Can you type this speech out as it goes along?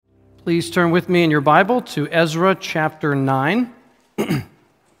Please turn with me in your Bible to Ezra chapter 9. I'm going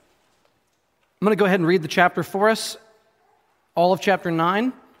to go ahead and read the chapter for us, all of chapter 9.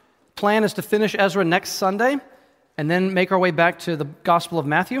 The plan is to finish Ezra next Sunday and then make our way back to the Gospel of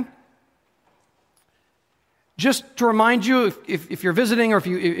Matthew. Just to remind you, if you're visiting or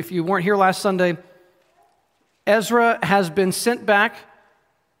if you weren't here last Sunday, Ezra has been sent back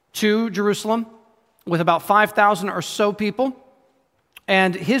to Jerusalem with about 5,000 or so people.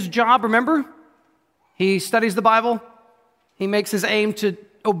 And his job, remember, he studies the Bible, he makes his aim to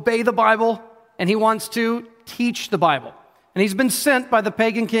obey the Bible, and he wants to teach the Bible. And he's been sent by the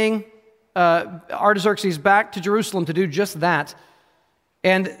pagan king Artaxerxes back to Jerusalem to do just that.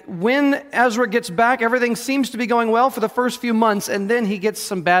 And when Ezra gets back, everything seems to be going well for the first few months, and then he gets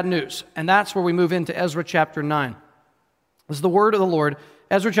some bad news. And that's where we move into Ezra chapter 9. This is the word of the Lord.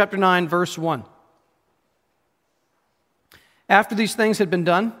 Ezra chapter 9, verse 1. After these things had been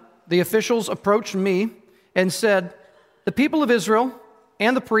done, the officials approached me and said, "The people of Israel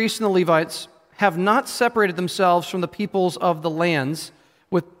and the priests and the Levites have not separated themselves from the peoples of the lands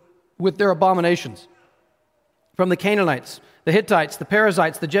with their abominations, from the Canaanites, the Hittites, the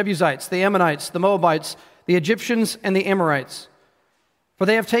Perizzites, the Jebusites, the Ammonites, the Moabites, the Egyptians, and the Amorites. For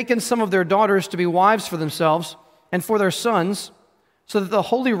they have taken some of their daughters to be wives for themselves and for their sons, so that the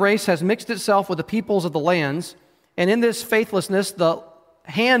holy race has mixed itself with the peoples of the lands. And in this faithlessness, the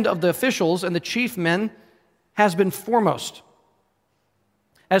hand of the officials and the chief men has been foremost.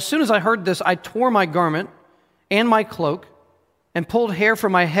 As soon as I heard this, I tore my garment and my cloak and pulled hair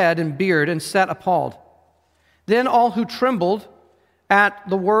from my head and beard and sat appalled. Then all who trembled at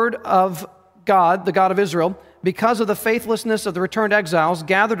the word of God, the God of Israel, because of the faithlessness of the returned exiles,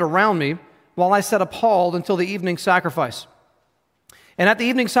 gathered around me while I sat appalled until the evening sacrifice. And at the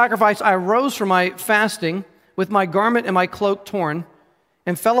evening sacrifice, I rose from my fasting with my garment and my cloak torn,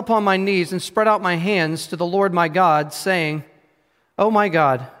 and fell upon my knees and spread out my hands to the Lord my God, saying, "O my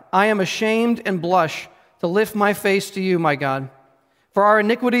God, I am ashamed and blush to lift my face to you, my God. For our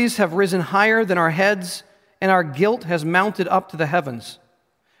iniquities have risen higher than our heads, and our guilt has mounted up to the heavens.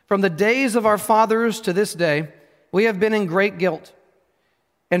 From the days of our fathers to this day, we have been in great guilt.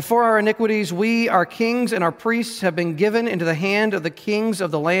 And for our iniquities, we, our kings and our priests, have been given into the hand of the kings of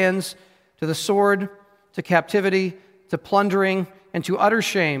the lands, to the sword, to captivity, to plundering, and to utter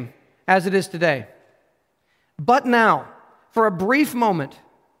shame, as it is today. But now, for a brief moment,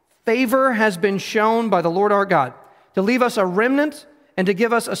 favor has been shown by the Lord our God, to leave us a remnant and to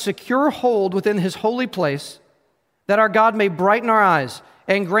give us a secure hold within his holy place, that our God may brighten our eyes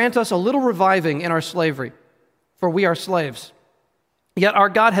and grant us a little reviving in our slavery, for we are slaves. Yet our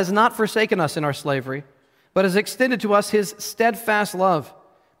God has not forsaken us in our slavery, but has extended to us his steadfast love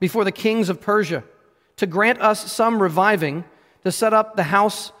before the kings of Persia, to grant us some reviving, to set up the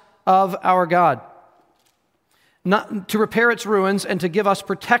house of our God, not to repair its ruins, and to give us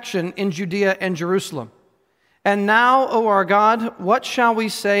protection in Judea and Jerusalem. And now, O our God, what shall we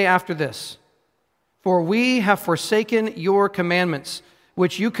say after this? For we have forsaken your commandments,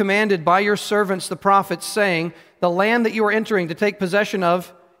 which you commanded by your servants the prophets, saying, the land that you are entering to take possession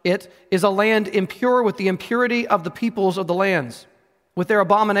of it is a land impure with the impurity of the peoples of the lands, with their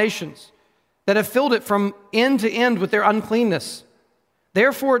abominations, that have filled it from end to end with their uncleanness.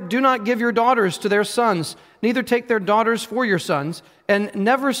 Therefore, do not give your daughters to their sons, neither take their daughters for your sons, and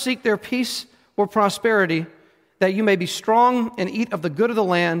never seek their peace or prosperity, that you may be strong and eat of the good of the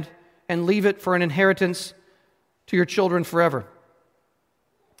land and leave it for an inheritance to your children forever.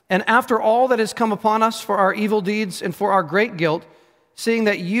 And after all that has come upon us for our evil deeds and for our great guilt, seeing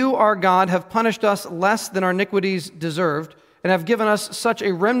that you, our God, have punished us less than our iniquities deserved, and have given us such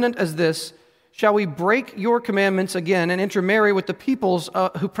a remnant as this, shall we break your commandments again and intermarry with the peoples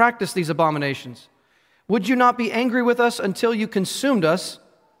who practice these abominations? Would you not be angry with us until you consumed us,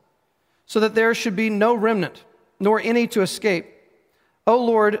 so that there should be no remnant, nor any to escape? O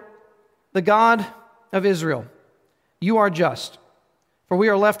Lord, the God of Israel, you are just, for we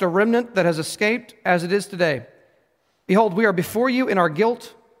are left a remnant that has escaped as it is today. Behold, we are before you in our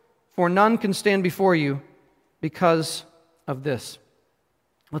guilt, for none can stand before you because of this."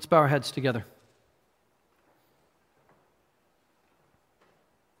 Let's bow our heads together.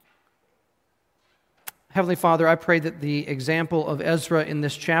 Heavenly Father, I pray that the example of Ezra in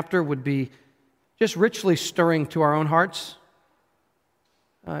this chapter would be just richly stirring to our own hearts.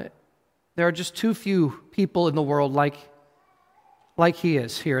 There are just too few people in the world like he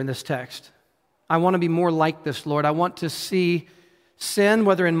is here in this text. I want to be more like this, Lord. I want to see sin,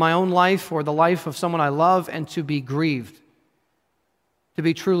 whether in my own life or the life of someone I love, and to be grieved, to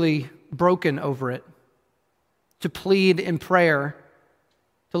be truly broken over it, to plead in prayer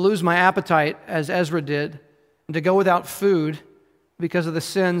to lose my appetite as Ezra did, and to go without food because of the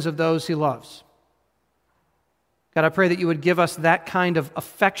sins of those he loves. God, I pray that you would give us that kind of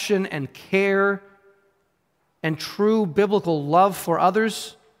affection and care and true biblical love for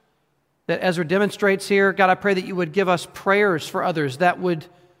others that Ezra demonstrates here. God, I pray that you would give us prayers for others that would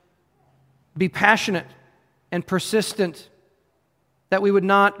be passionate and persistent, that we would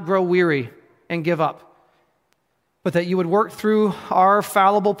not grow weary and give up, but that you would work through our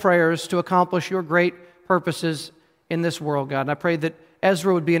fallible prayers to accomplish your great purposes in this world, God. And I pray that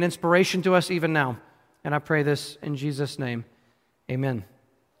Ezra would be an inspiration to us even now. And I pray this in Jesus' name. Amen.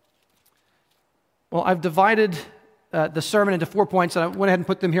 Well, I've divided the sermon into 4 points, and I went ahead and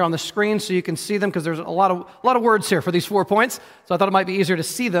put them here on the screen so you can see them, because there's a lot of words here for these 4 points, so I thought it might be easier to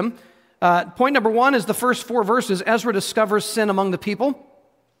see them. Point number 1 is the first 4 verses. Ezra discovers sin among the people.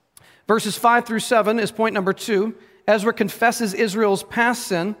 Verses 5 through 7 is point number 2. Ezra confesses Israel's past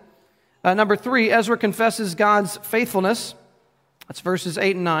sin. Number 3, Ezra confesses God's faithfulness. That's verses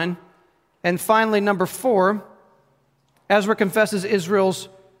 8 and 9. And finally, number 4, Ezra confesses Israel's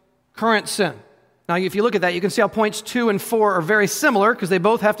current sin. Now, if you look at that, you can see how points 2 and 4 are very similar, because they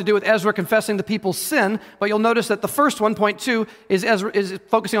both have to do with Ezra confessing the people's sin. But you'll notice that the first one, point 2, is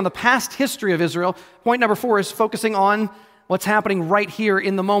focusing on the past history of Israel. Point number 4 is focusing on what's happening right here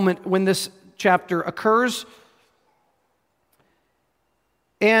in the moment when this chapter occurs.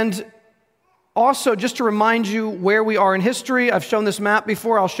 And also, just to remind you where we are in history, I've shown this map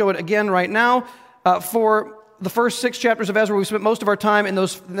before. I'll show it again right now. For the first 6 chapters of Ezra, we spent most of our time in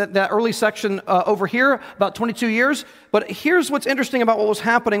that early section over here, about 22 years. But here's what's interesting about what was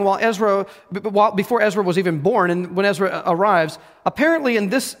happening before Ezra was even born, and when Ezra arrives. Apparently, in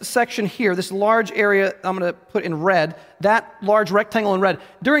this section here, this large area I'm going to put in red, that large rectangle in red,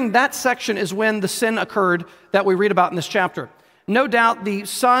 during that section is when the sin occurred that we read about in this chapter. No doubt the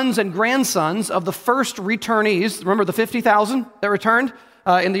sons and grandsons of the first returnees, remember the 50,000 that returned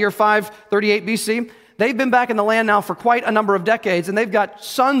in the year 538 BC, they've been back in the land now for quite a number of decades, and they've got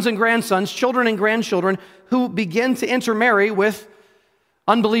sons and grandsons, children and grandchildren, who begin to intermarry with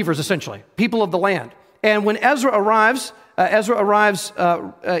unbelievers, essentially, people of the land. And when Ezra arrives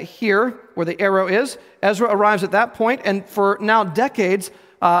here, where the arrow is. Ezra arrives at that point, and for now decades,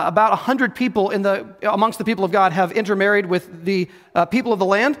 about 100 people amongst the people of God have intermarried with the people of the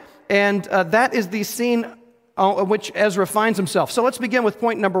land, and that is the scene in which Ezra finds himself. So let's begin with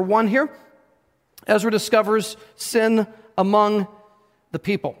point number 1 here. Ezra discovers sin among the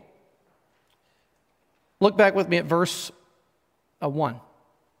people. Look back with me at verse 1.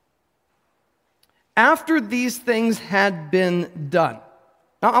 After these things had been done.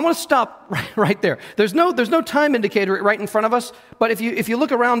 Now, I'm going to stop right there. There's no time indicator right in front of us, but if you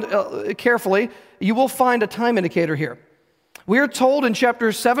look around carefully, you will find a time indicator here. We are told in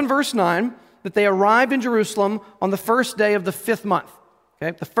chapter 7, verse 9, that they arrived in Jerusalem on the first day of the 5th month.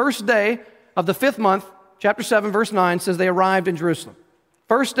 Okay? The first day of the 5th month, chapter 7, verse 9, says they arrived in Jerusalem.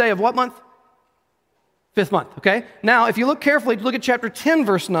 First day of what month? 5th month, okay? Now, if you look carefully, look at chapter 10,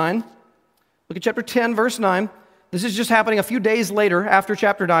 verse 9. Look at chapter 10, verse 9. This is just happening a few days later after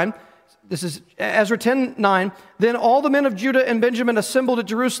chapter 9. This is Ezra 10:9. Then all the men of Judah and Benjamin assembled at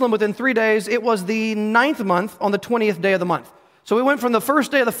Jerusalem within 3 days. It was the 9th month on the 20th day of the month. So we went from the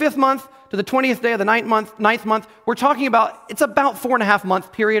first day of the 5th month to the 20th day of the 9th month. We're talking about, it's about 4.5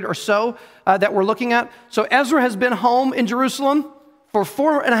 month period or so that we're looking at. So Ezra has been home in Jerusalem for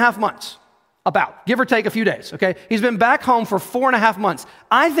 4.5 months. About, give or take a few days, okay? He's been back home for 4.5 months.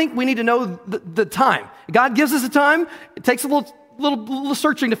 I think we need to know the time. God gives us a time. It takes a little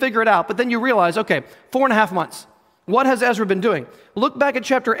searching to figure it out, but then you realize, okay, 4.5 months. What has Ezra been doing? Look back at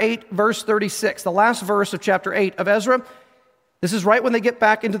chapter 8, verse 36, the last verse of chapter 8 of Ezra. This is right when they get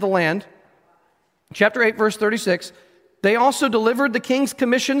back into the land. Chapter 8, verse 36. They also delivered the king's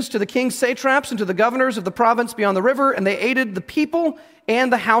commissions to the king's satraps and to the governors of the province beyond the river, and they aided the people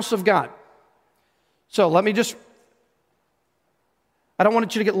and the house of God. So let me I don't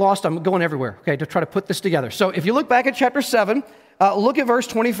want you to get lost. I'm going everywhere, okay, to try to put this together. So if you look back at chapter 7, look at verse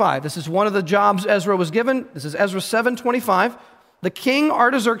 25. This is one of the jobs Ezra was given. This is Ezra 7:25. The king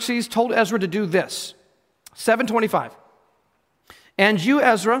Artaxerxes told Ezra to do this. 7:25. And you,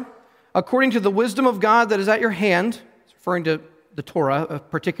 Ezra, according to the wisdom of God that is at your hand, referring to the Torah,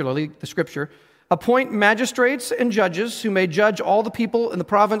 particularly the scripture, appoint magistrates and judges who may judge all the people in the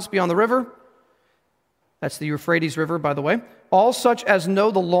province beyond the river. That's the Euphrates River, by the way. All such as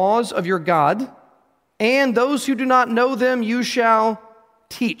know the laws of your God, and those who do not know them you shall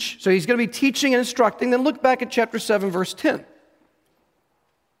teach. So he's going to be teaching and instructing. Then look back at chapter 7, verse 10.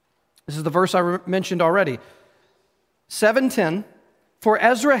 This is the verse I mentioned already. 7:10. For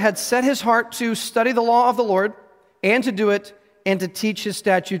Ezra had set his heart to study the law of the Lord and to do it and to teach his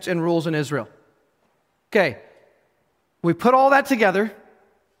statutes and rules in Israel. Okay, we put all that together.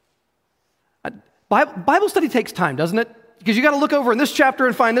 Bible study takes time, doesn't it? Because you got to look over in this chapter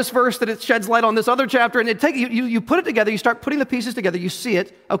and find this verse that it sheds light on this other chapter, and you put it together, you start putting the pieces together, you see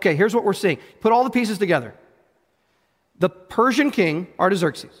it. Okay, here's what we're seeing. Put all the pieces together. The Persian king,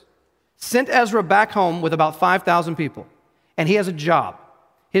 Artaxerxes, sent Ezra back home with about 5,000 people, and he has a job.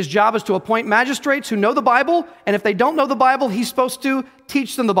 His job is to appoint magistrates who know the Bible, and if they don't know the Bible, he's supposed to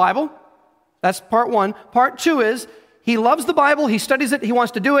teach them the Bible. That's part one. Part two is he loves the Bible, he studies it, he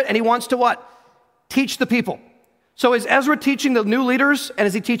wants to do it, and he wants to what? Teach the people. So is Ezra teaching the new leaders, and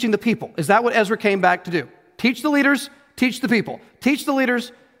is he teaching the people? Is that what Ezra came back to do? Teach the leaders, teach the people. Teach the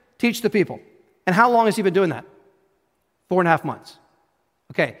leaders, teach the people. And how long has he been doing that? 4.5 months.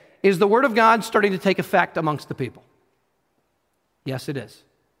 Okay, is the word of God starting to take effect amongst the people? Yes, it is.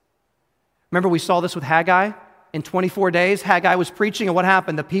 Remember, we saw this with Haggai. In 24 days, Haggai was preaching, and what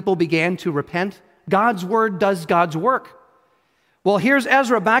happened? The people began to repent. God's word does God's work. Well, here's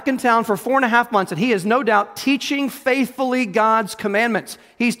Ezra back in town for 4.5 months, and he is no doubt teaching faithfully God's commandments.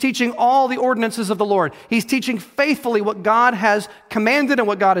 He's teaching all the ordinances of the Lord. He's teaching faithfully what God has commanded and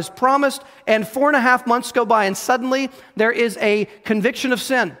what God has promised, and 4.5 months go by, and suddenly there is a conviction of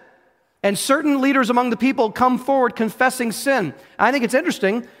sin. And certain leaders among the people come forward confessing sin. I think it's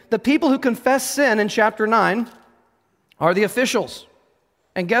interesting. The people who confess sin in chapter 9 are the officials.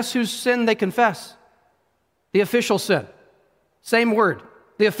 And guess whose sin they confess? The official sin. Same word.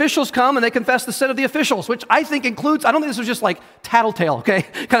 The officials come and they confess the sin of the officials, which I think includes, I don't think this was just like tattletale, okay,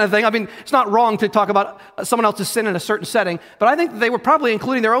 kind of thing. I mean, it's not wrong to talk about someone else's sin in a certain setting, but I think they were probably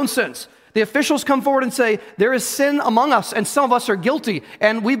including their own sins. The officials come forward and say, there is sin among us, and some of us are guilty,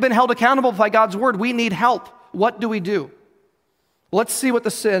 and we've been held accountable by God's word. We need help. What do we do? Let's see what the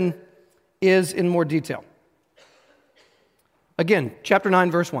sin is in more detail. Again, chapter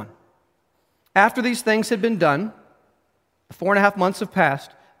 9, verse 1. After these things had been done, 4.5 months have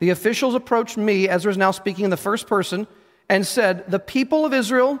passed, the officials approached me, Ezra is now speaking in the first person, and said, the people of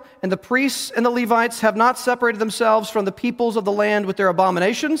Israel and the priests and the Levites have not separated themselves from the peoples of the land with their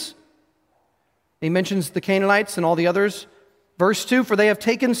abominations. He mentions the Canaanites and all the others. Verse 2, for they have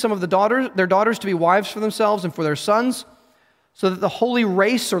taken some of their daughters to be wives for themselves and for their sons, so that the holy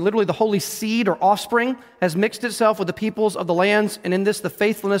race, or literally the holy seed or offspring, has mixed itself with the peoples of the lands, and in this the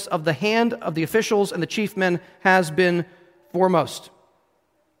faithfulness of the hand of the officials and the chief men has been foremost.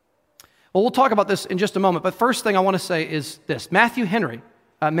 Well, we'll talk about this in just a moment, but first thing I want to say is this. Matthew Henry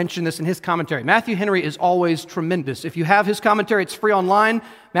mentioned this in his commentary. Matthew Henry is always tremendous. If you have his commentary, it's free online.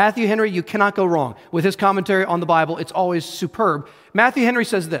 Matthew Henry, you cannot go wrong with his commentary on the Bible. It's always superb. Matthew Henry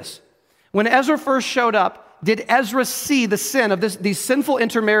says this, when Ezra first showed up, did Ezra see the sin of these sinful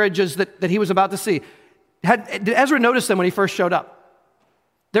intermarriages that he was about to see? Did Ezra notice them when he first showed up?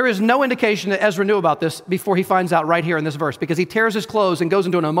 There is no indication that Ezra knew about this before he finds out right here in this verse, because he tears his clothes and goes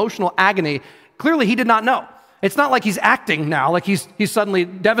into an emotional agony. Clearly, he did not know. It's not like he's acting now, like he's suddenly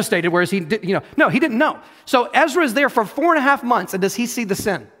devastated, whereas he did, no, he didn't know. So Ezra is there for 4.5 months, and does he see the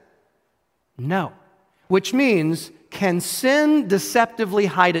sin? No. Which means, can sin deceptively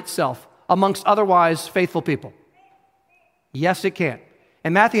hide itself amongst otherwise faithful people? Yes, it can.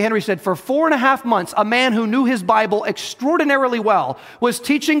 And Matthew Henry said, for 4.5 months, a man who knew his Bible extraordinarily well was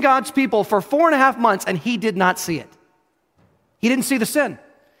teaching God's people for 4.5 months, and he did not see it. He didn't see the sin.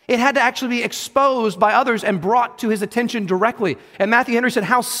 It had to actually be exposed by others and brought to his attention directly. And Matthew Henry said,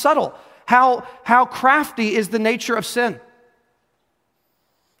 how subtle, how crafty is the nature of sin.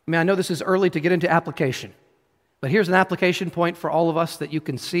 I mean, I know this is early to get into application, but here's an application point for all of us that you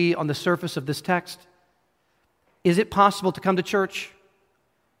can see on the surface of this text. Is it possible to come to church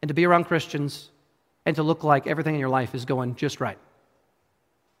and to be around Christians and to look like everything in your life is going just right?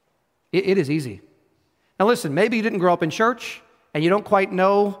 It is easy. Now listen, maybe you didn't grow up in church and you don't quite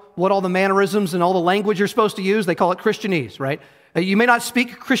know what all the mannerisms and all the language you're supposed to use. They call it Christianese, right? You may not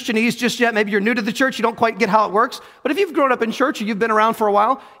speak Christianese just yet. Maybe you're new to the church. You don't quite get how it works. But if you've grown up in church or you've been around for a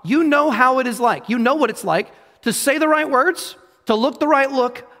while, you know how it is like. You know what it's like to say the right words, to look the right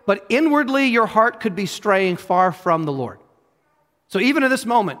look, but inwardly your heart could be straying far from the Lord. So even in this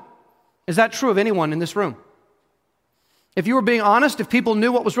moment, is that true of anyone in this room? If you were being honest, if people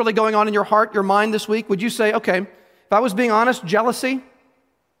knew what was really going on in your heart, your mind this week, would you say, okay, if I was being honest, jealousy,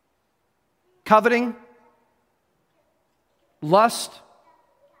 coveting, lust,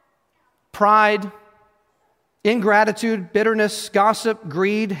 pride, ingratitude, bitterness, gossip,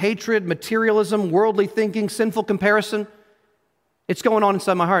 greed, hatred, materialism, worldly thinking, sinful comparison, it's going on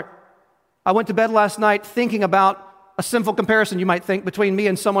inside my heart. I went to bed last night thinking about a sinful comparison, you might think, between me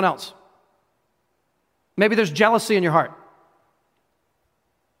and someone else. Maybe there's jealousy in your heart.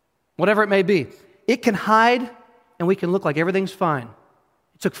 Whatever it may be. It can hide, and we can look like everything's fine.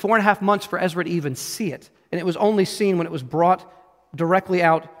 It took 4.5 months for Ezra to even see it, and it was only seen when it was brought directly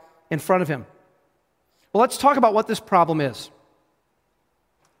out in front of him. Well, let's talk about what this problem is.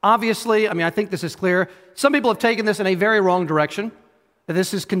 Obviously, I think this is clear. Some people have taken this in a very wrong direction, that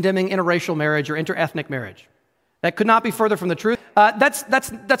this is condemning interracial marriage or interethnic marriage. That could not be further from the truth.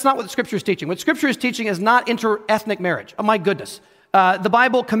 That's not what the Scripture is teaching. What Scripture is teaching is not interethnic marriage. Oh, my goodness. The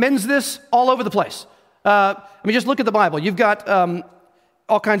Bible commends this all over the place. Just look at the Bible. You've got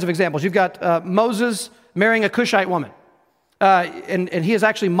all kinds of examples. You've got Moses marrying a Cushite woman. And he is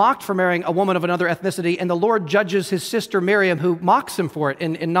actually mocked for marrying a woman of another ethnicity, and the Lord judges his sister Miriam, who mocks him for it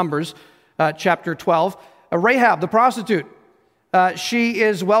in Numbers chapter 12. Rahab, the prostitute, she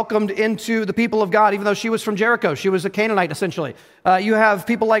is welcomed into the people of God, even though she was from Jericho. She was a Canaanite, essentially. You have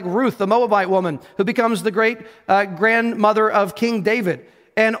people like Ruth, the Moabite woman, who becomes the great grandmother of King David,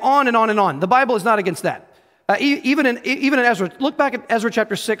 and on and on and on. The Bible is not against that. Even in Ezra, look back at Ezra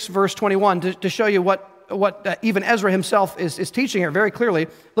chapter 6, verse 21, to show you what even Ezra himself is teaching here very clearly.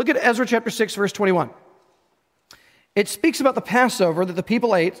 Look at Ezra chapter 6, verse 21. It speaks about the Passover that the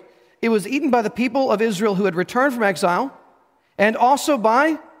people ate. It was eaten by the people of Israel who had returned from exile, and also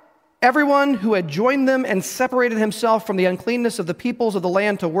by everyone who had joined them and separated himself from the uncleanness of the peoples of the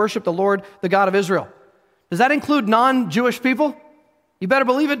land to worship the Lord, the God of Israel. Does that include non-Jewish people? You better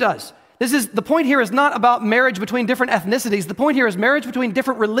believe it does. The point here is not about marriage between different ethnicities. The point here is marriage between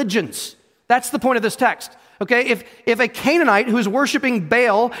different religions. That's the point of this text. Okay, if a Canaanite who is worshiping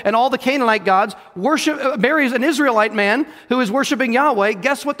Baal and all the Canaanite gods marries an Israelite man who is worshiping Yahweh,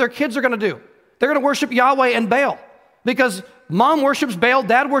 guess what their kids are going to do? They're going to worship Yahweh and Baal. Because mom worships Baal,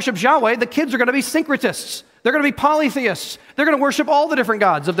 dad worships Yahweh, the kids are going to be syncretists. They're going to be polytheists. They're going to worship all the different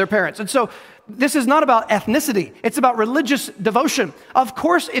gods of their parents. And so this is not about ethnicity. It's about religious devotion. Of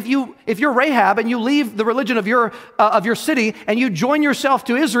course, if you're Rahab and you leave the religion of your city and you join yourself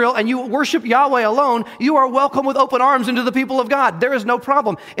to Israel and you worship Yahweh alone, you are welcome with open arms into the people of God. There is no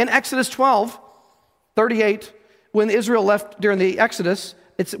problem. In Exodus 12:38, when Israel left during the Exodus,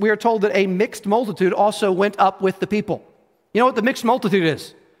 we are told that a mixed multitude also went up with the people. You know what the mixed multitude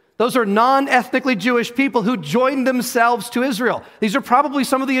is? Those are non-ethnically Jewish people who joined themselves to Israel. These are probably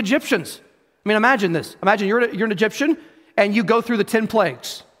some of the Egyptians. Imagine this. Imagine you're an Egyptian and you go through the 10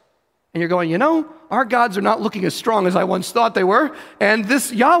 plagues. And you're going, our gods are not looking as strong as I once thought they were. And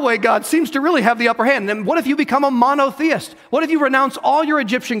this Yahweh God seems to really have the upper hand. And what if you become a monotheist? What if you renounce all your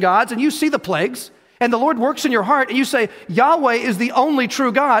Egyptian gods and you see the plagues? And the Lord works in your heart and you say, Yahweh is the only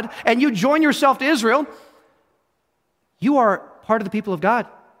true God. And you join yourself to Israel. You are part of the people of God.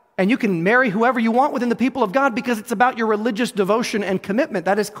 And you can marry whoever you want within the people of God because it's about your religious devotion and commitment.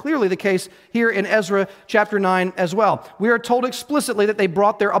 That is clearly the case here in Ezra chapter 9 as well. We are told explicitly that they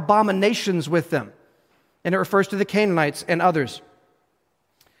brought their abominations with them. And it refers to the Canaanites and others.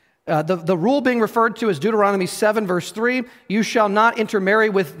 The rule being referred to is Deuteronomy 7, verse 3. You shall not intermarry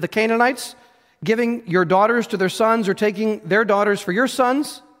with the Canaanites, giving your daughters to their sons or taking their daughters for your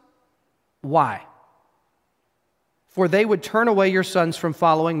sons. Why? For they would turn away your sons from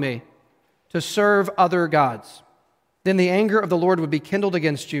following me to serve other gods. Then the anger of the Lord would be kindled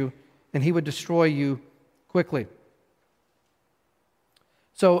against you, and he would destroy you quickly.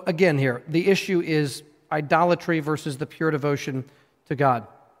 So again here, the issue is idolatry versus the pure devotion to God.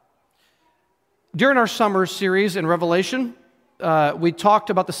 During our summer series in Revelation, we talked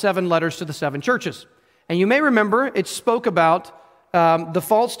about the 7 letters to the 7 churches. And you may remember it spoke about the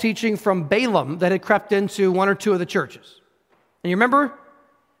false teaching from Balaam that had crept into 1 or 2 of the churches. And you remember,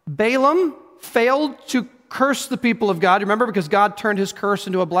 Balaam failed to curse the people of God. You remember, because God turned his curse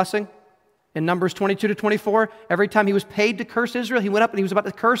into a blessing? In Numbers 22 to 24, every time he was paid to curse Israel, he went up and he was about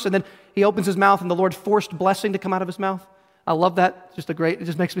to curse, and then he opens his mouth and the Lord forced blessing to come out of his mouth. I love that. It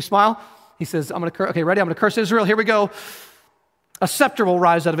just makes me smile. He says, I'm going to curse. Okay, ready? I'm going to curse Israel. Here we go. A scepter will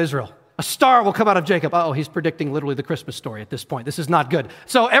rise out of Israel. A star will come out of Jacob. Oh, he's predicting literally the Christmas story at this point. This is not good.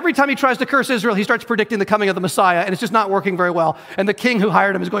 So every time he tries to curse Israel, he starts predicting the coming of the Messiah, and it's just not working very well. And the king who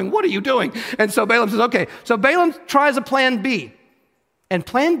hired him is going, what are you doing? And so Balaam says, okay. So Balaam tries a plan B. And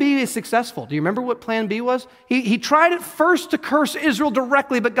plan B is successful. Do you remember what plan B was? He tried at first to curse Israel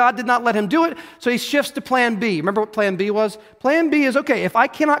directly, but God did not let him do it. So he shifts to plan B. Remember what plan B was? Plan B is, okay, if I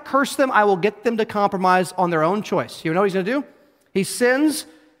cannot curse them, I will get them to compromise on their own choice. You know what he's going to do? He sends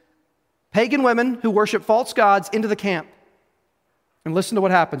pagan women who worship false gods into the camp. And listen to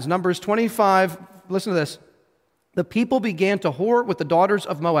what happens. Numbers 25, listen to this. The people began to whore with the daughters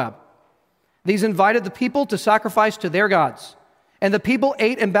of Moab. These invited the people to sacrifice to their gods, and the people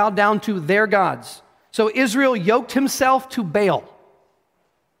ate and bowed down to their gods. So Israel yoked himself to Baal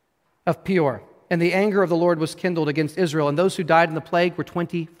of Peor, and the anger of the Lord was kindled against Israel, and those who died in the plague were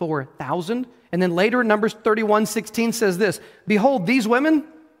 24,000. And then later, Numbers 31:16 says this, behold, these women,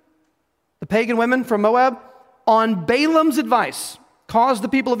 the pagan women from Moab, on Balaam's advice, caused the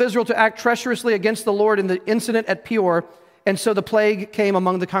people of Israel to act treacherously against the Lord in the incident at Peor, and so the plague came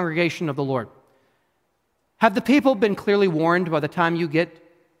among the congregation of the Lord. Have the people been clearly warned by the time you get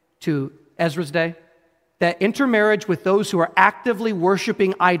to Ezra's day that intermarriage with those who are actively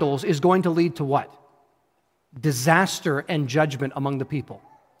worshiping idols is going to lead to what? Disaster and judgment among the people.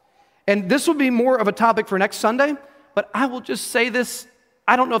 And this will be more of a topic for next Sunday, but I will just say this.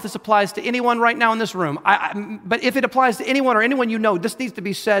 I don't know if this applies to anyone right now in this room, but if it applies to anyone or anyone you know, this needs to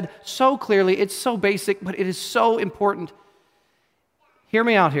be said so clearly. It's so basic, but it is so important. Hear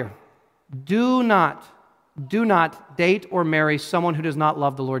me out here. Do not date or marry someone who does not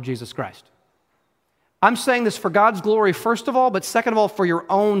love the Lord Jesus Christ. I'm saying this for God's glory, first of all, but second of all, for your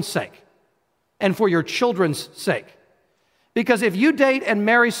own sake and for your children's sake. Because if you date and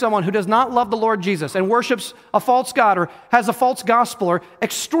marry someone who does not love the Lord Jesus and worships a false god or has a false gospel or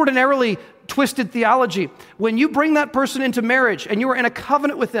extraordinarily twisted theology, when you bring that person into marriage and you are in a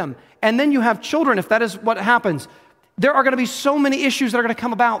covenant with them, and then you have children, if that is what happens, there are going to be so many issues that are going to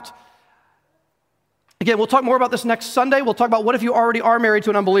come about. Again, we'll talk more about this next Sunday. We'll talk about what if you already are married to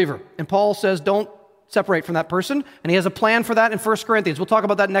an unbeliever. And Paul says don't separate from that person, and he has a plan for that in 1 Corinthians. We'll talk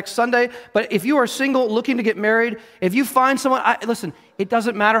about that next Sunday. But if you are single, looking to get married, if you find someone, listen, it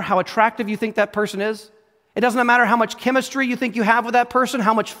doesn't matter how attractive you think that person is. It doesn't matter how much chemistry you think you have with that person,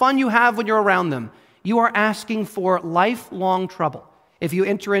 how much fun you have when you're around them. You are asking for lifelong trouble if you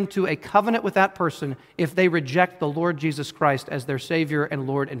enter into a covenant with that person, if they reject the Lord Jesus Christ as their Savior and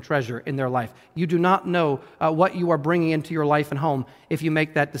Lord and treasure in their life. You do not know what you are bringing into your life and home if you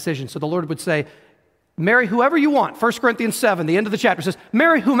make that decision. So the Lord would say, marry whoever you want. 1 Corinthians 7, the end of the chapter says,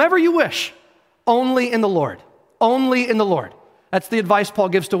 marry whomever you wish, only in the Lord. Only in the Lord. That's the advice Paul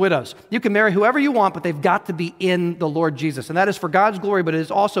gives to widows. You can marry whoever you want, but they've got to be in the Lord Jesus. And that is for God's glory, but it is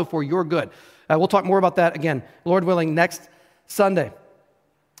also for your good. We'll talk more about that again, Lord willing, next Sunday.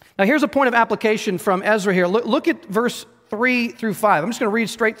 Now here's a point of application from Ezra here. Look at verse 3 through 5. I'm just going to read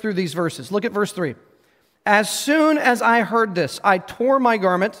straight through these verses. Look at verse 3. As soon as I heard this, I tore my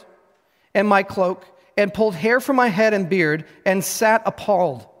garment and my cloak and pulled hair from my head and beard and sat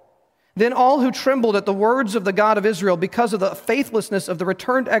appalled. Then all who trembled at the words of the God of Israel because of the faithlessness of the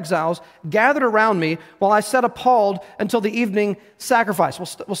returned exiles gathered around me while I sat appalled until the evening sacrifice.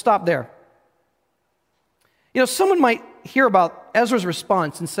 We'll stop there. You know, someone might hear about Ezra's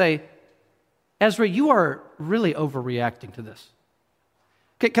response and say, Ezra, you are really overreacting to this.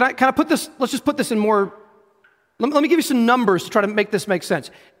 Okay, can I put this, let's just put this in more, let me give you some numbers to try to make this make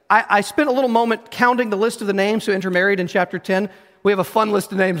sense. I spent a little moment counting the list of the names who intermarried in chapter 10. We have a fun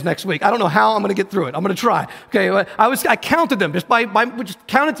list of names next week. I don't know how I'm going to get through it. I'm going to try. Okay, I counted them, just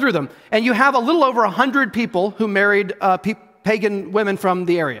counted through them. And you have a little over 100 people who married pagan women from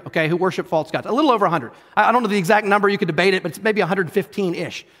the area, okay, who worship false gods. A little over 100. I don't know the exact number. You could debate it, but it's maybe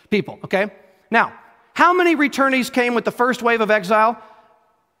 115-ish people, okay? Now, how many returnees came with the first wave of exile?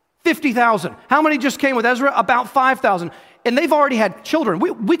 50,000. How many just came with Ezra? About 5,000. And they've already had children.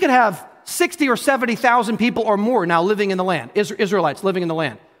 We could have 60 or 70,000 people or more now living in the land, Israelites living in the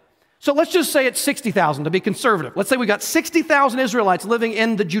land. So let's just say it's 60,000 to be conservative. Let's say we got 60,000 Israelites living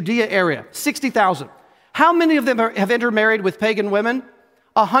in the Judea area, 60,000. How many of them have intermarried with pagan women?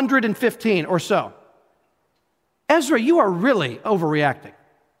 115 or so. Ezra, you are really overreacting.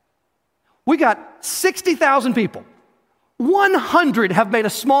 We got 60,000 people. 100 have made a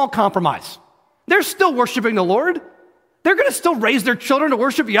small compromise. They're still worshiping the Lord. They're going to still raise their children to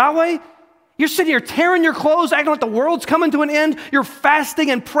worship Yahweh. You're sitting here tearing your clothes, acting like the world's coming to an end. You're fasting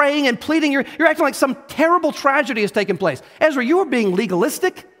and praying and pleading. You're acting like some terrible tragedy has taken place. Ezra, you are being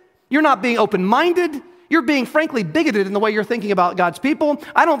legalistic. You're not being open-minded. You're being, frankly, bigoted in the way you're thinking about God's people.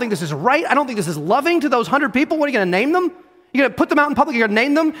 I don't think this is right. I don't think this is loving to those 100 people. What are you going to name them? You're going to put them out in public. You're going to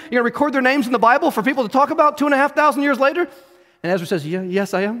name them. You're going to record their names in the Bible for people to talk about 2,500 years later? And Ezra says, yeah,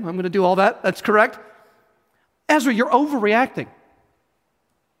 yes, I am. I'm going to do all that. That's correct. Ezra, you're overreacting.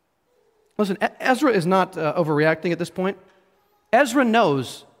 Listen, Ezra is not overreacting at this point. Ezra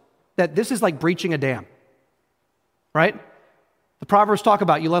knows that this is like breaching a dam, right? The Proverbs talk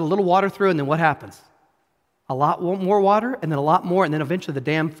about you let a little water through and then what happens? A lot more water and then a lot more and then eventually the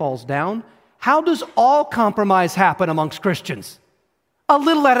dam falls down. How does all compromise happen amongst Christians? A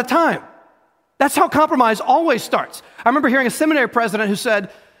little at a time. That's how compromise always starts. I remember hearing a seminary president who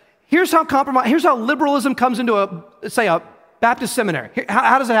said, Here's how liberalism comes into a Baptist seminary.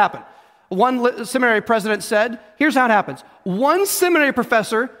 How does it happen? One seminary president said, here's how it happens. One seminary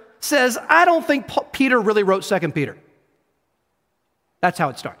professor says, I don't think Peter really wrote 2 Peter. That's how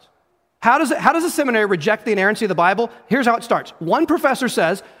it starts. How does a seminary reject the inerrancy of the Bible? Here's how it starts. One professor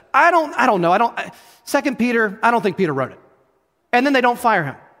says, I don't know. 2 Peter, I don't think Peter wrote it. And then they don't fire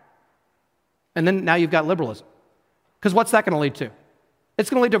him. And then now you've got liberalism. Because what's that going to lead to? It's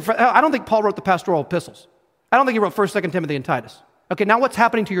going to lead to, I don't think Paul wrote the pastoral epistles. I don't think he wrote 1st, 2nd Timothy, and Titus. Okay, now what's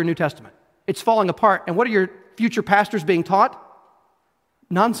happening to your New Testament? It's falling apart. And what are your future pastors being taught?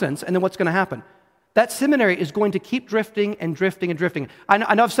 Nonsense. And then what's going to happen? That seminary is going to keep drifting and drifting and drifting. I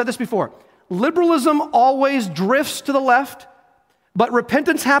know I've said this before. Liberalism always drifts to the left, but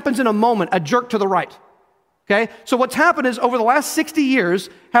repentance happens in a moment, a jerk to the right. Okay? So what's happened is over the last 60 years,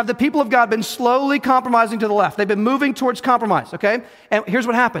 have the people of God been slowly compromising to the left. They've been moving towards compromise, okay? And here's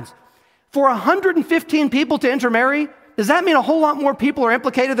what happens. For 115 people to intermarry, does that mean a whole lot more people are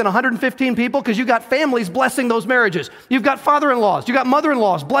implicated than 115 people? Because you've got families blessing those marriages. You've got father-in-laws. You've got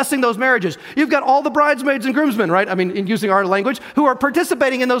mother-in-laws blessing those marriages. You've got all the bridesmaids and groomsmen, right? I mean, in using our language, who are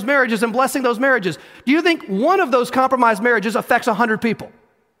participating in those marriages and blessing those marriages. Do you think one of those compromised marriages affects 100 people?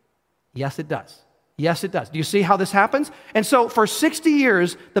 Yes, it does. Yes, it does. Do you see how this happens? And so for 60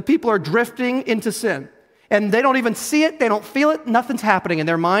 years, the people are drifting into sin. And they don't even see it, they don't feel it, nothing's happening in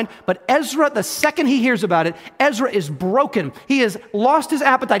their mind. But Ezra, the second he hears about it, Ezra is broken. He has lost his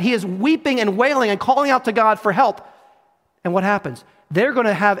appetite. He is weeping and wailing and calling out to God for help. And what happens? They're going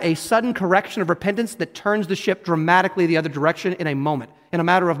to have a sudden correction of repentance that turns the ship dramatically the other direction in a moment. In a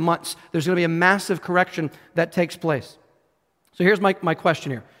matter of months, there's going to be a massive correction that takes place. So here's my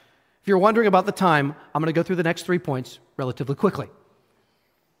question here. If you're wondering about the time, I'm going to go through the next 3 points relatively quickly.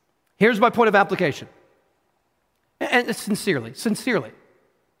 Here's my point of application. And sincerely.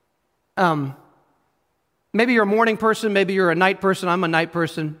 Maybe you're a morning person, maybe you're a night person. I'm a night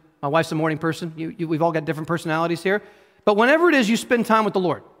person. My wife's a morning person. We've all got different personalities here. But whenever it is you spend time with the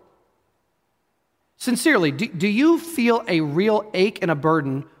Lord, sincerely, do you feel a real ache and a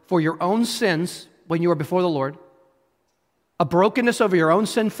burden for your own sins when you are before the Lord? A brokenness over your own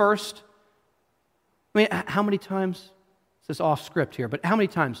sin first? I mean, how many times, this is off script here, but how many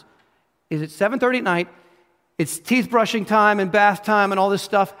times is it 7:30 at night, it's teeth brushing time and bath time and all this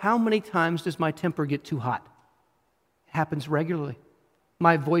stuff. How many times does my temper get too hot? It happens regularly.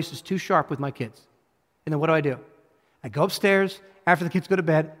 My voice is too sharp with my kids. And then what do? I go upstairs after the kids go to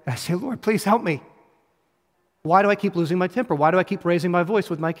bed and I say, Lord, please help me. Why do I keep losing my temper? Why do I keep raising my voice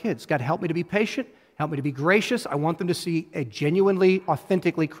with my kids? God, help me to be patient. Help me to be gracious. I want them to see a genuinely,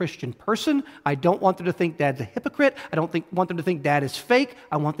 authentically Christian person. I don't want them to think Dad's a hypocrite. I don't want them to think Dad is fake.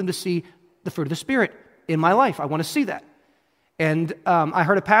 I want them to see the fruit of the Spirit in my life. I want to see that. And I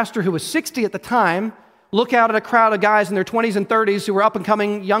heard a pastor who was 60 at the time look out at a crowd of guys in their 20s and 30s who were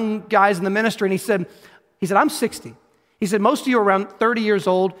up-and-coming young guys in the ministry, and he said, I'm 60. He said, most of you are around 30 years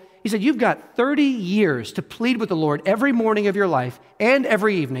old. He said, you've got 30 years to plead with the Lord every morning of your life and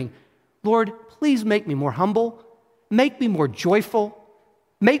every evening. Lord, please make me more humble, make me more joyful,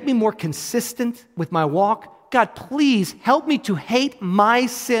 make me more consistent with my walk. God, please help me to hate my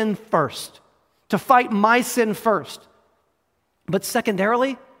sin first, to fight my sin first. But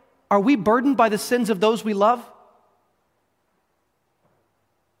secondarily, are we burdened by the sins of those we love?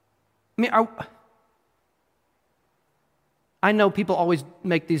 I mean, I know people always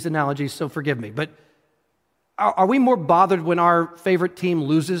make these analogies, so forgive me, but are we more bothered when our favorite team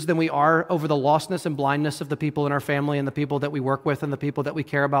loses than we are over the lostness and blindness of the people in our family and the people that we work with and the people that we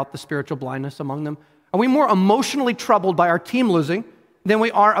care about, the spiritual blindness among them? Are we more emotionally troubled by our team losing than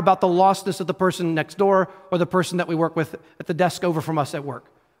we are about the lostness of the person next door or the person that we work with at the desk over from us at work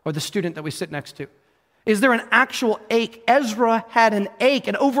or the student that we sit next to? Is there an actual ache? Ezra had an ache,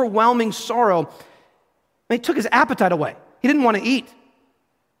 an overwhelming sorrow. It took his appetite away. He didn't want to eat.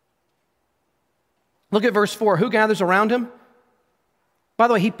 Look at verse 4. Who gathers around him? By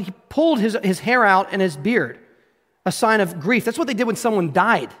the way, he pulled his hair out and his beard, a sign of grief. That's what they did when someone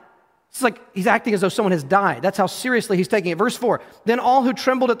died. It's like he's acting as though someone has died. That's how seriously he's taking it. Verse 4. Then all who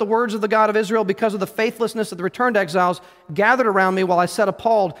trembled at the words of the God of Israel because of the faithlessness of the returned exiles gathered around me while I sat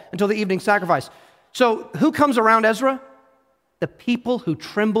appalled until the evening sacrifice. So who comes around Ezra? The people who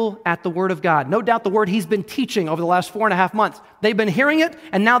tremble at the word of God. No doubt the word he's been teaching over the last 4.5 months. They've been hearing it,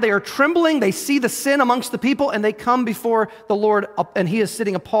 and now they are trembling. They see the sin amongst the people, and they come before the Lord, and he is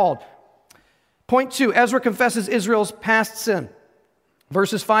sitting appalled. Point 2, Ezra confesses Israel's past sin.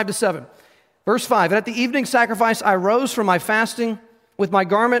 Verses 5 to 7. Verse 5, and at the evening sacrifice I rose from my fasting with my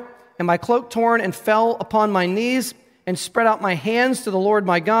garment and my cloak torn and fell upon my knees and spread out my hands to the Lord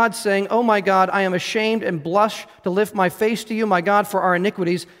my God, saying, O my God, I am ashamed and blush to lift my face to you, my God, for our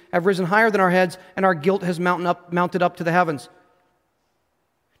iniquities have risen higher than our heads, and our guilt has mounted up to the heavens.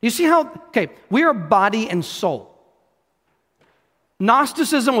 You see how, we are body and soul.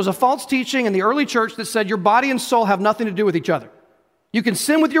 Gnosticism was a false teaching in the early church that said your body and soul have nothing to do with each other. You can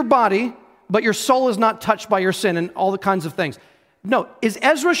sin with your body, but your soul is not touched by your sin and all the kinds of things. No, is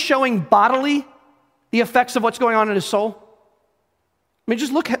Ezra showing bodily the effects of what's going on in his soul? I mean,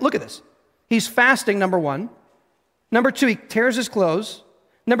 just look at this. He's fasting, number one. Number two, he tears his clothes.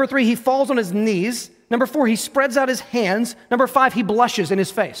 Number three, he falls on his knees. Number four, he spreads out his hands. Number five, he blushes in his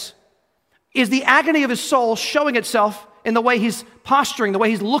face. Is the agony of his soul showing itself in the way he's posturing, the way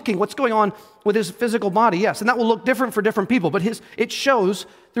he's looking, what's going on with his physical body? Yes, and that will look different for different people, but it shows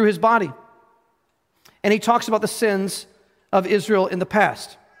through his body. And he talks about the sins of Israel in the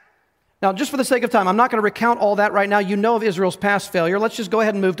past. Now, just for the sake of time, I'm not going to recount all that right now. You know of Israel's past failure. Let's just go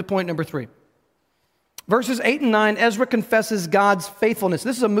ahead and move to point number 3. Verses 8 and 9, Ezra confesses God's faithfulness.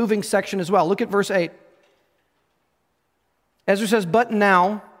 This is a moving section as well. Look at verse 8. Ezra says, But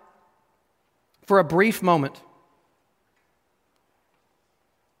now, for a brief moment,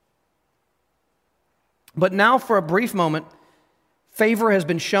 favor has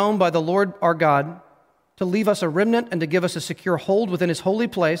been shown by the Lord our God to leave us a remnant and to give us a secure hold within his holy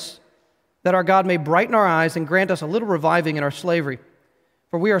place, that our God may brighten our eyes and grant us a little reviving in our slavery.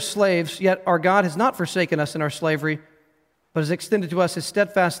 For we are slaves, yet our God has not forsaken us in our slavery, but has extended to us his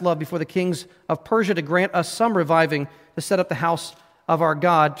steadfast love before the kings of Persia to grant us some reviving, to set up the house of our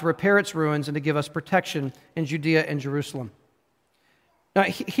God, to repair its ruins, and to give us protection in Judea and Jerusalem. Now,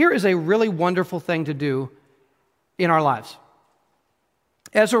 here is a really wonderful thing to do in our lives.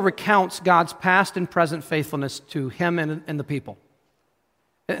 Ezra recounts God's past and present faithfulness to him and the people.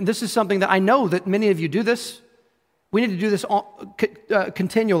 And this is something that I know that many of you do this. We need to do this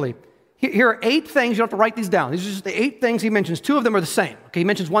continually. Here are 8 things. You don't have to write these down. These are just the 8 things he mentions. 2 of them are the same. Okay, he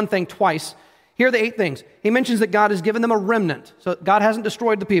mentions one thing twice. Here are the 8 things. He mentions that God has given them a remnant. So God hasn't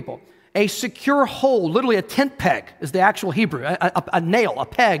destroyed the people. A secure hold, literally a tent peg is the actual Hebrew, a nail, a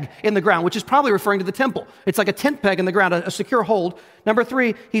peg in the ground, which is probably referring to the temple. It's like a tent peg in the ground, a secure hold. Number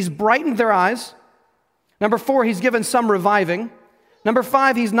 3, he's brightened their eyes. Number 4, he's given some reviving. Number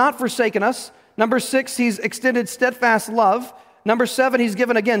 5, he's not forsaken us. Number 6, he's extended steadfast love. Number 7, he's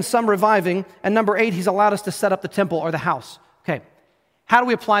given, again, some reviving. And number 8, he's allowed us to set up the temple or the house. Okay, how do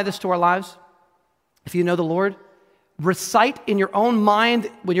we apply this to our lives? If you know the Lord, recite in your own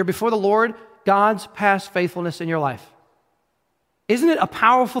mind, when you're before the Lord, God's past faithfulness in your life. Isn't it a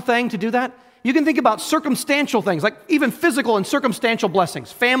powerful thing to do that? You can think about circumstantial things, like even physical and circumstantial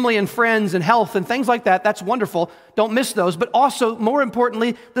blessings, family and friends and health and things like that. That's wonderful. Don't miss those. But also, more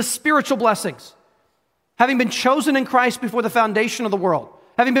importantly, the spiritual blessings. Having been chosen in Christ before the foundation of the world,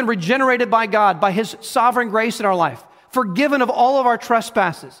 having been regenerated by God, by his sovereign grace in our life, forgiven of all of our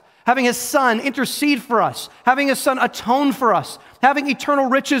trespasses, having his Son intercede for us, having his Son atone for us, having eternal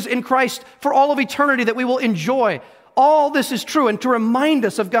riches in Christ for all of eternity that we will enjoy. All this is true, and to remind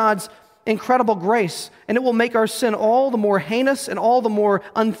us of God's incredible grace, and it will make our sin all the more heinous and all the more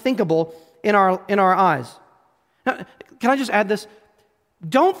unthinkable in our eyes. Now, can I just add this?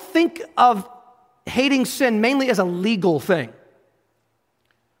 Don't think of hating sin mainly as a legal thing.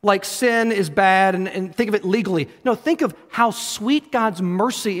 Like sin is bad and think of it legally. No, think of how sweet God's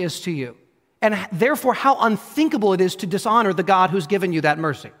mercy is to you, and therefore how unthinkable it is to dishonor the God who's given you that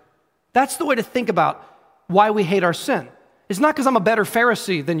mercy. That's the way to think about why we hate our sin. It's not because I'm a better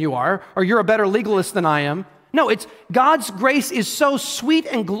Pharisee than you are, or you're a better legalist than I am. No, it's God's grace is so sweet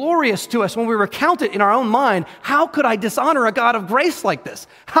and glorious to us when we recount it in our own mind. How could I dishonor a God of grace like this?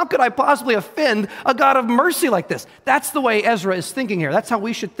 How could I possibly offend a God of mercy like this? That's the way Ezra is thinking here. That's how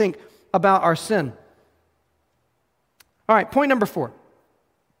we should think about our sin. All right, point number 4.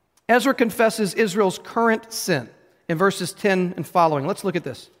 Ezra confesses Israel's current sin in verses 10 and following. Let's look at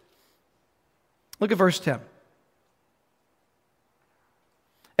this. Look at verse 10.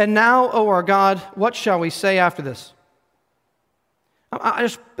 And now, O our God, what shall we say after this?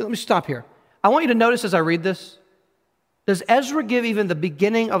 Let me stop here. I want you to notice as I read this, does Ezra give even the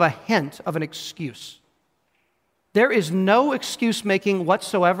beginning of a hint of an excuse? There is no excuse making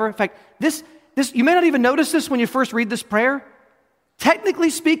whatsoever. In fact, this you may not even notice this when you first read this prayer. Technically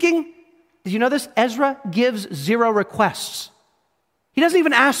speaking, did you know this? Ezra gives 0 requests. He doesn't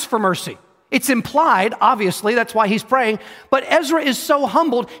even ask for mercy. It's implied, obviously, that's why he's praying. But Ezra is so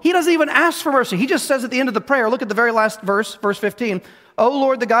humbled, he doesn't even ask for mercy. He just says at the end of the prayer, look at the very last verse, verse 15. O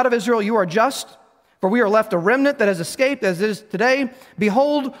Lord, the God of Israel, you are just, for we are left a remnant that has escaped as it is today.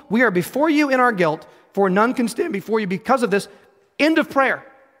 Behold, we are before you in our guilt, for none can stand before you because of this. End of prayer.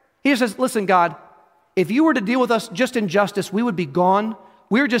 He just says, listen, God, if you were to deal with us just in justice, we would be gone.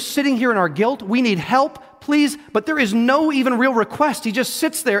 We're just sitting here in our guilt. We need help, please. But there is no even real request. He just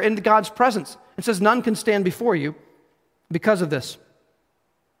sits there in God's presence and says, none can stand before you because of this.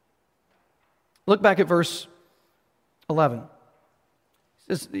 Look back at verse 11.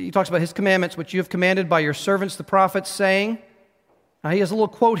 He talks about his commandments, which you have commanded by your servants, the prophets, saying, now he has a little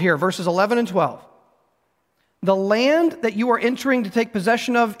quote here, verses 11 and 12. The land that you are entering to take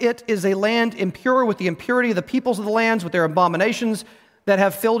possession of, it is a land impure with the impurity of the peoples of the lands, with their abominations that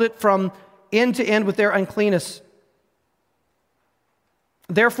have filled it from end to end with their uncleanness.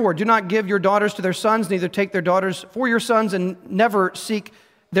 Therefore, do not give your daughters to their sons, neither take their daughters for your sons, and never seek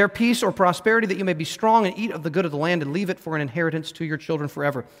their peace or prosperity, that you may be strong and eat of the good of the land and leave it for an inheritance to your children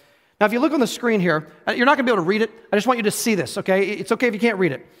forever. Now, if you look on the screen here, you're not going to be able to read it. I just want you to see this, okay? It's okay if you can't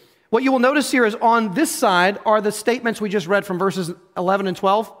read it. What you will notice here is on this side are the statements we just read from verses 11 and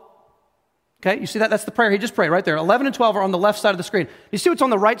 12. Okay, you see that? That's the prayer he just prayed right there. 11 and 12 are on the left side of the screen. You see what's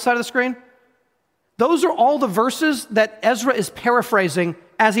on the right side of the screen? Those are all the verses that Ezra is paraphrasing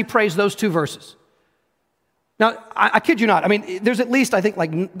as he prays those two verses. Now, I kid you not. I mean, there's at least, I think,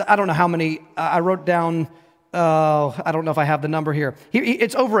 I don't know how many. I wrote down, I don't know if I have the number here.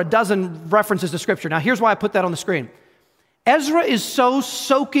 It's over a dozen references to Scripture. Now, here's why I put that on the screen. Ezra is so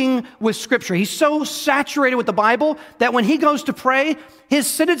soaking with Scripture. He's so saturated with the Bible that when he goes to pray, his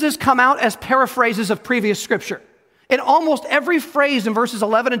sentences come out as paraphrases of previous Scripture. And almost every phrase in verses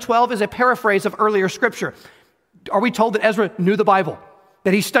 11 and 12 is a paraphrase of earlier Scripture. Are we told that Ezra knew the Bible?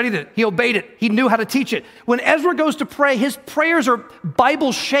 That he studied it, he obeyed it, he knew how to teach it. When Ezra goes to pray, his prayers are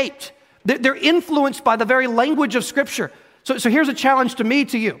Bible-shaped. They're influenced by the very language of Scripture. So here's a challenge to me,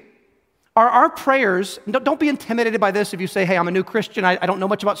 to you. Are our prayers, don't be intimidated by this if you say, hey, I'm a new Christian, I don't know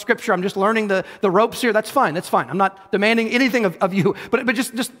much about Scripture, I'm just learning the ropes here. That's fine. I'm not demanding anything of you, but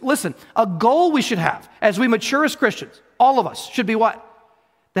just listen. A goal we should have as we mature as Christians, all of us, should be what?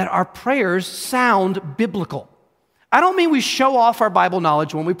 That our prayers sound biblical. I don't mean we show off our Bible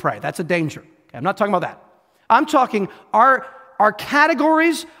knowledge when we pray. That's a danger. Okay, I'm not talking about that. I'm talking our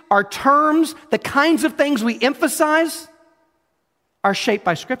categories, our terms, the kinds of things we emphasize are shaped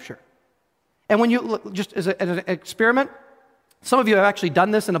by Scripture. And when you look, just as an experiment, some of you have actually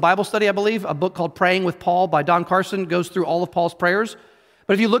done this in a Bible study, I believe. A book called Praying with Paul by Don Carson goes through all of Paul's prayers.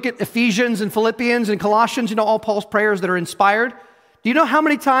 But if you look at Ephesians and Philippians and Colossians, you know all Paul's prayers that are inspired. Do you know how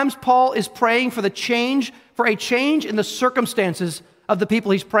many times Paul is praying for a change in the circumstances of the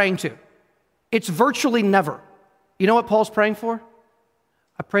people he's praying to? It's virtually never. You know what Paul's praying for?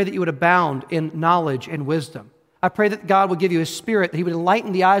 I pray that you would abound in knowledge and wisdom. I pray that God would give you His Spirit, that He would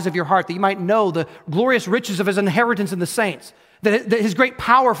enlighten the eyes of your heart, that you might know the glorious riches of His inheritance in the saints, that His great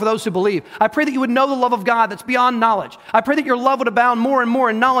power for those who believe. I pray that you would know the love of God that's beyond knowledge. I pray that your love would abound more and more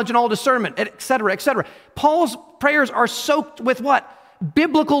in knowledge and all discernment, et cetera, et cetera. Paul's prayers are soaked with what?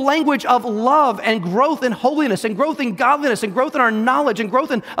 Biblical language of love and growth in holiness and growth in godliness and growth in our knowledge and growth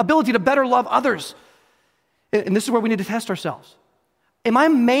in ability to better love others. And this is where we need to test ourselves. Am I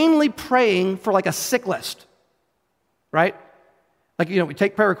mainly praying for like a sick list? Right? Like, we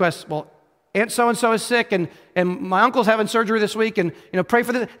take prayer requests. Well, Aunt so-and-so is sick and my uncle's having surgery this week and, pray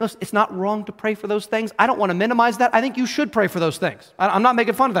for this. Listen, it's not wrong to pray for those things. I don't want to minimize that. I think you should pray for those things. I'm not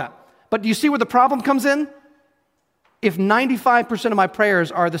making fun of that. But do you see where the problem comes in? If 95% of my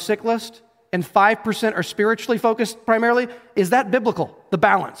prayers are the sick list and 5% are spiritually focused primarily, is that biblical, the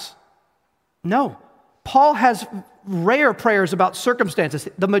balance? No. Paul has rare prayers about circumstances.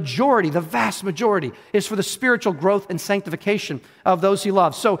 The majority, the vast majority, is for the spiritual growth and sanctification of those he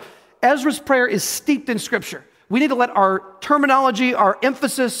loves. So Ezra's prayer is steeped in Scripture. We need to let our terminology, our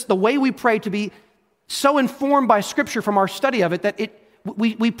emphasis, the way we pray to be so informed by Scripture from our study of it that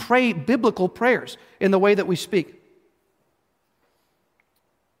we pray biblical prayers in the way that we speak.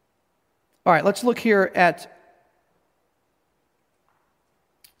 All right, let's look here at,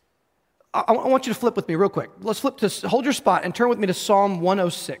 I want you to flip with me real quick. Let's flip to, hold your spot and turn with me to Psalm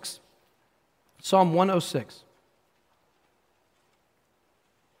 106. Psalm 106.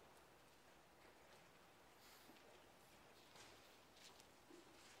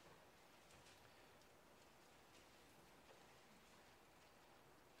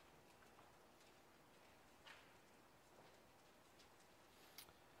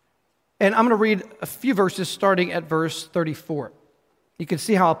 And I'm going to read a few verses starting at verse 34. You can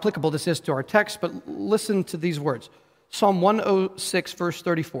see how applicable this is to our text, but listen to these words. Psalm 106, verse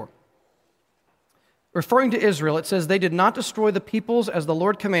 34. Referring to Israel, it says, "They did not destroy the peoples as the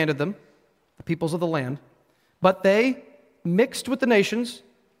Lord commanded them," the peoples of the land, "but they mixed with the nations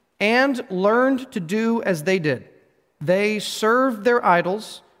and learned to do as they did. They served their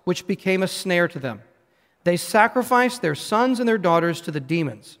idols, which became a snare to them. They sacrificed their sons and their daughters to the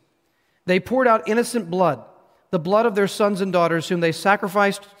demons. They poured out innocent blood, the blood of their sons and daughters, whom they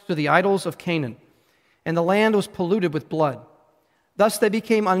sacrificed to the idols of Canaan. And the land was polluted with blood. Thus they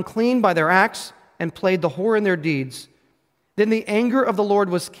became unclean by their acts and played the whore in their deeds. Then the anger of the Lord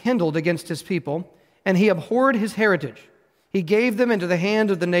was kindled against his people, and he abhorred his heritage. He gave them into the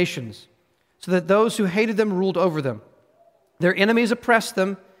hand of the nations, so that those who hated them ruled over them. Their enemies oppressed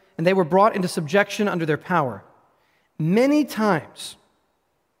them, and they were brought into subjection under their power. Many times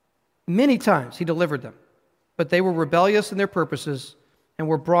he delivered them, but they were rebellious in their purposes and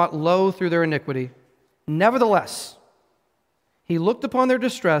were brought low through their iniquity. Nevertheless, he looked upon their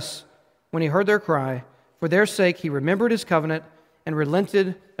distress when he heard their cry. For their sake he remembered his covenant and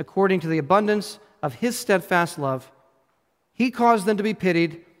relented according to the abundance of his steadfast love. He caused them to be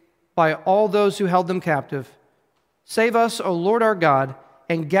pitied by all those who held them captive. Save us, O Lord our God,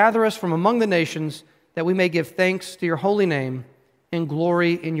 and gather us from among the nations, that we may give thanks to your holy name and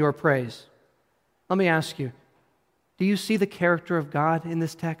glory in your praise. Let me ask you, do you see the character of God in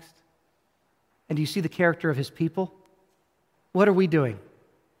this text? And do you see the character of his people? What are we doing?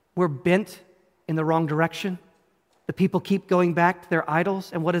 We're bent in the wrong direction. The people keep going back to their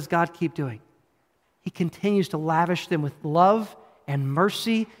idols, and what does God keep doing? He continues to lavish them with love and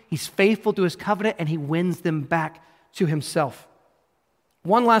mercy. He's faithful to his covenant, and he wins them back to himself.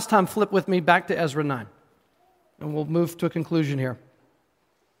 One last time, flip with me back to Ezra 9, and we'll move to a conclusion here.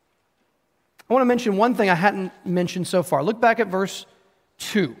 I want to mention one thing I hadn't mentioned so far. Look back at verse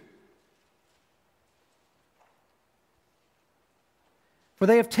 2. For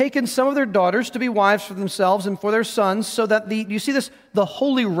they have taken some of their daughters to be wives for themselves and for their sons, so that do you see this? The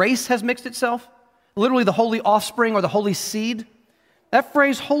holy race has mixed itself. Literally the holy offspring or the holy seed. That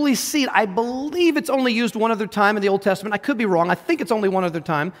phrase, holy seed, I believe it's only used one other time in the Old Testament. I could be wrong. I think it's only one other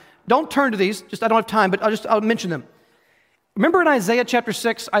time. Don't turn to these. I don't have time, but I'll mention them. Remember in Isaiah chapter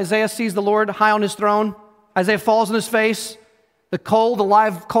 6, Isaiah sees the Lord high on his throne. Isaiah falls on his face. The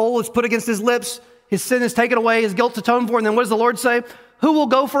live coal is put against his lips. His sin is taken away. His guilt's atoned for. And then what does the Lord say? Who will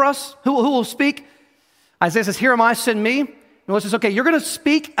go for us? Who will speak? Isaiah says, here am I, send me. And the Lord says, okay, you're going to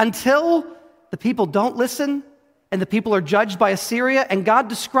speak until the people don't listen and the people are judged by Assyria. And God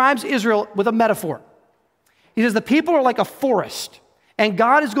describes Israel with a metaphor. He says the people are like a forest, and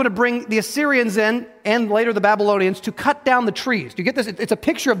God is going to bring the Assyrians in, and later the Babylonians, to cut down the trees. Do you get this? It's a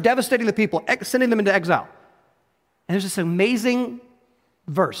picture of devastating the people, sending them into exile. And there's this amazing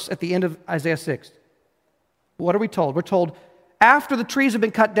verse at the end of Isaiah 6. What are we told? We're told after the trees have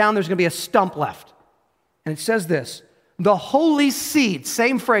been cut down, there's going to be a stump left. And it says this, the holy seed,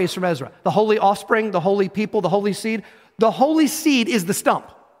 same phrase from Ezra, the holy offspring, the holy people, the holy seed. The holy seed is the stump.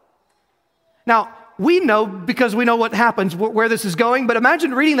 Now, we know because we know what happens, where this is going, but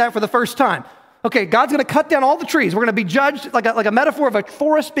imagine reading that for the first time. Okay, God's going to cut down all the trees. We're going to be judged like a metaphor of a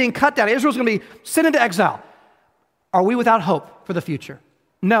forest being cut down. Israel's going to be sent into exile. Are we without hope for the future?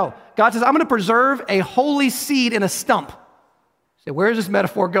 No. God says, I'm going to preserve a holy seed in a stump. So where is this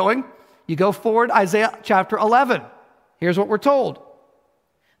metaphor going? You go forward, Isaiah chapter 11. Here's what we're told.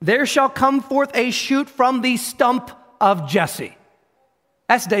 There shall come forth a shoot from the stump of Jesse.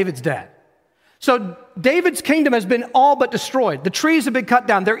 That's David's dad. So David's kingdom has been all but destroyed. The trees have been cut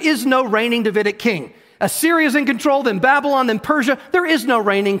down. There is no reigning Davidic king. Assyria's in control, then Babylon, then Persia. There is no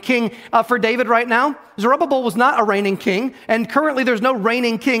reigning king for David right now. Zerubbabel was not a reigning king, and currently there's no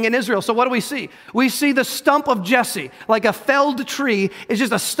reigning king in Israel. So what do we see? We see the stump of Jesse, like a felled tree. It's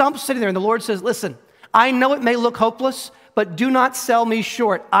just a stump sitting there, and the Lord says, listen, I know it may look hopeless, but do not sell me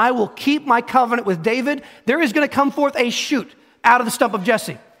short. I will keep my covenant with David. There is going to come forth a shoot out of the stump of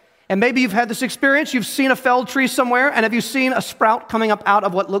Jesse. And maybe you've had this experience. You've seen a felled tree somewhere, and have you seen a sprout coming up out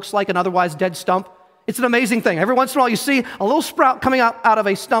of what looks like an otherwise dead stump? It's an amazing thing. Every once in a while you see a little sprout coming out of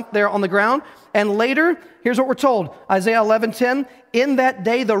a stump there on the ground. And later, here's what we're told. Isaiah 11:10, in that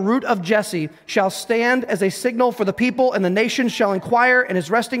day the root of Jesse shall stand as a signal for the people, and the nations shall inquire, and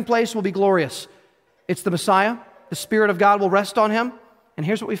his resting place will be glorious. It's the Messiah. The Spirit of God will rest on him. And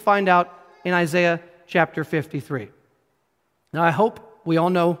here's what we find out in Isaiah chapter 53. Now I hope we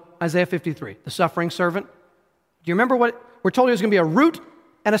all know Isaiah 53, the suffering servant. Do you remember what we're told? There's going to be a root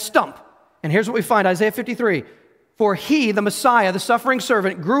and a stump. And here's what we find, Isaiah 53. For he, the Messiah, the suffering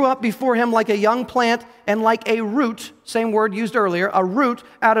servant, grew up before him like a young plant and like a root, same word used earlier, a root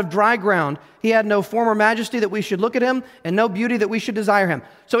out of dry ground. He had no form or majesty that we should look at him, and no beauty that we should desire him.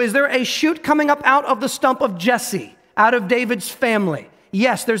 So is there a shoot coming up out of the stump of Jesse, out of David's family?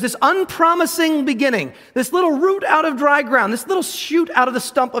 Yes, there's this unpromising beginning, this little root out of dry ground, this little shoot out of the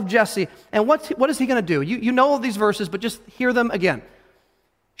stump of Jesse. And what is he going to do? You know all these verses, but just hear them again.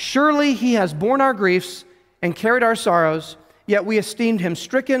 Surely he has borne our griefs and carried our sorrows, yet we esteemed him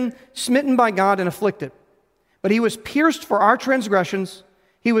stricken, smitten by God, and afflicted. But he was pierced for our transgressions,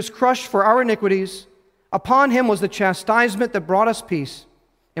 he was crushed for our iniquities. Upon him was the chastisement that brought us peace,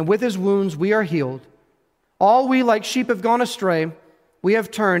 and with his wounds we are healed. All we like sheep have gone astray. We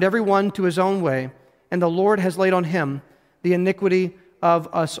have turned every one to his own way, and the Lord has laid on him the iniquity of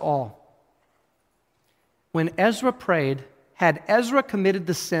us all. When Ezra prayed, had Ezra committed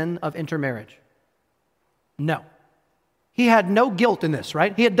the sin of intermarriage? No. He had no guilt in this,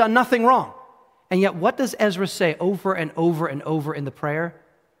 right? He had done nothing wrong. And yet what does Ezra say over and over and over in the prayer?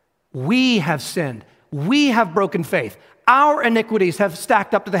 We have sinned. We have broken faith. Our iniquities have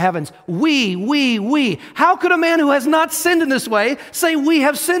stacked up to the heavens. We. How could a man who has not sinned in this way say we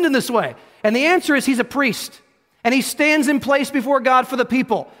have sinned in this way? And the answer is he's a priest. And he stands in place before God for the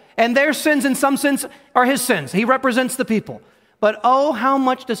people. And their sins in some sense are his sins. He represents the people. But oh, how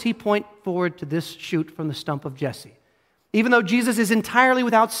much does he point forward to this shoot from the stump of Jesse? Even though Jesus is entirely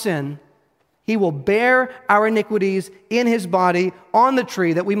without sin, he will bear our iniquities in his body on the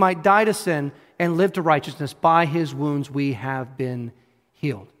tree that we might die to sin and live to righteousness. By his wounds we have been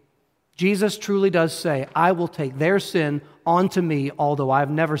healed. Jesus truly does say, I will take their sin onto me, although I have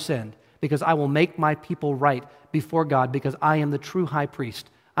never sinned, because I will make my people right before God, because I am the true high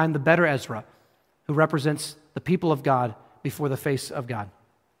priest. I am the better Ezra, who represents the people of God before the face of God.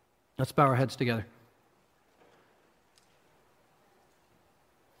 Let's bow our heads together.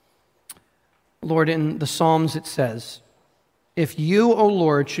 Lord, in the Psalms it says, if you, O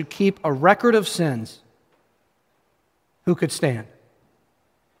Lord, should keep a record of sins, who could stand?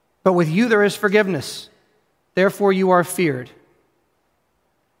 But with you there is forgiveness, therefore you are feared.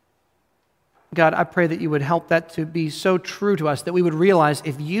 God, I pray that you would help that to be so true to us that we would realize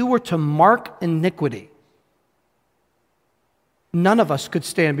if you were to mark iniquity, none of us could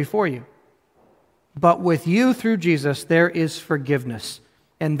stand before you. But with you through Jesus, there is forgiveness.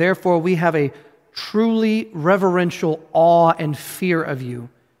 And therefore we have a truly reverential awe and fear of you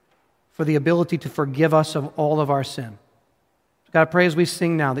for the ability to forgive us of all of our sin. God, I pray as we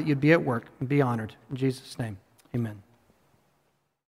sing now that you'd be at work and be honored. In Jesus' name, amen.